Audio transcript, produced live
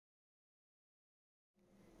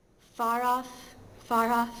far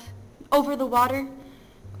off, over the water,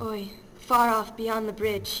 oi, far off beyond the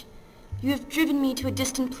bridge. You have driven me to a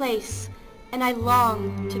distant place, and I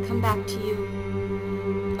long to come back to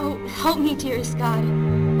you. Oh, help me, dearest God.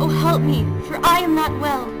 Oh, help me, for I am not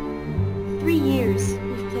well. 3 years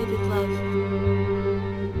we've played with love.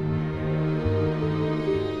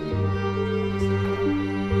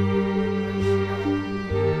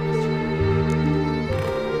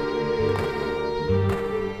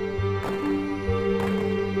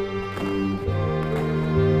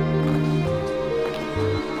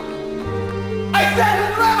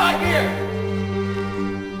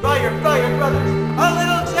 Fire, brothers! Our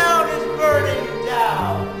little town is burning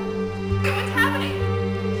down! What's happening?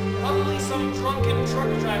 Probably some drunken truck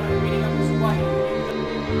driver beating up his wife.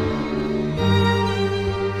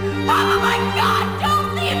 Oh my God! Don't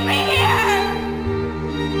leave me here!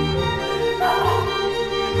 Mama,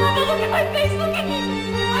 look at my face! Look at me!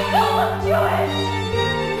 I don't look Jewish!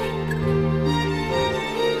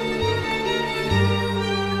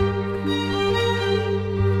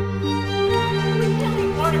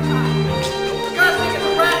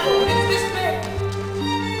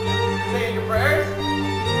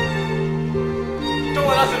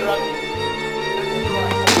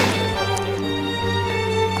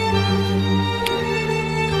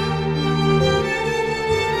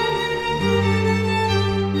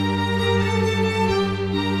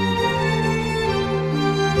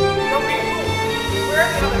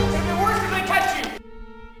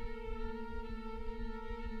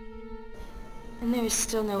 And there is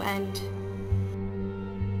still no end.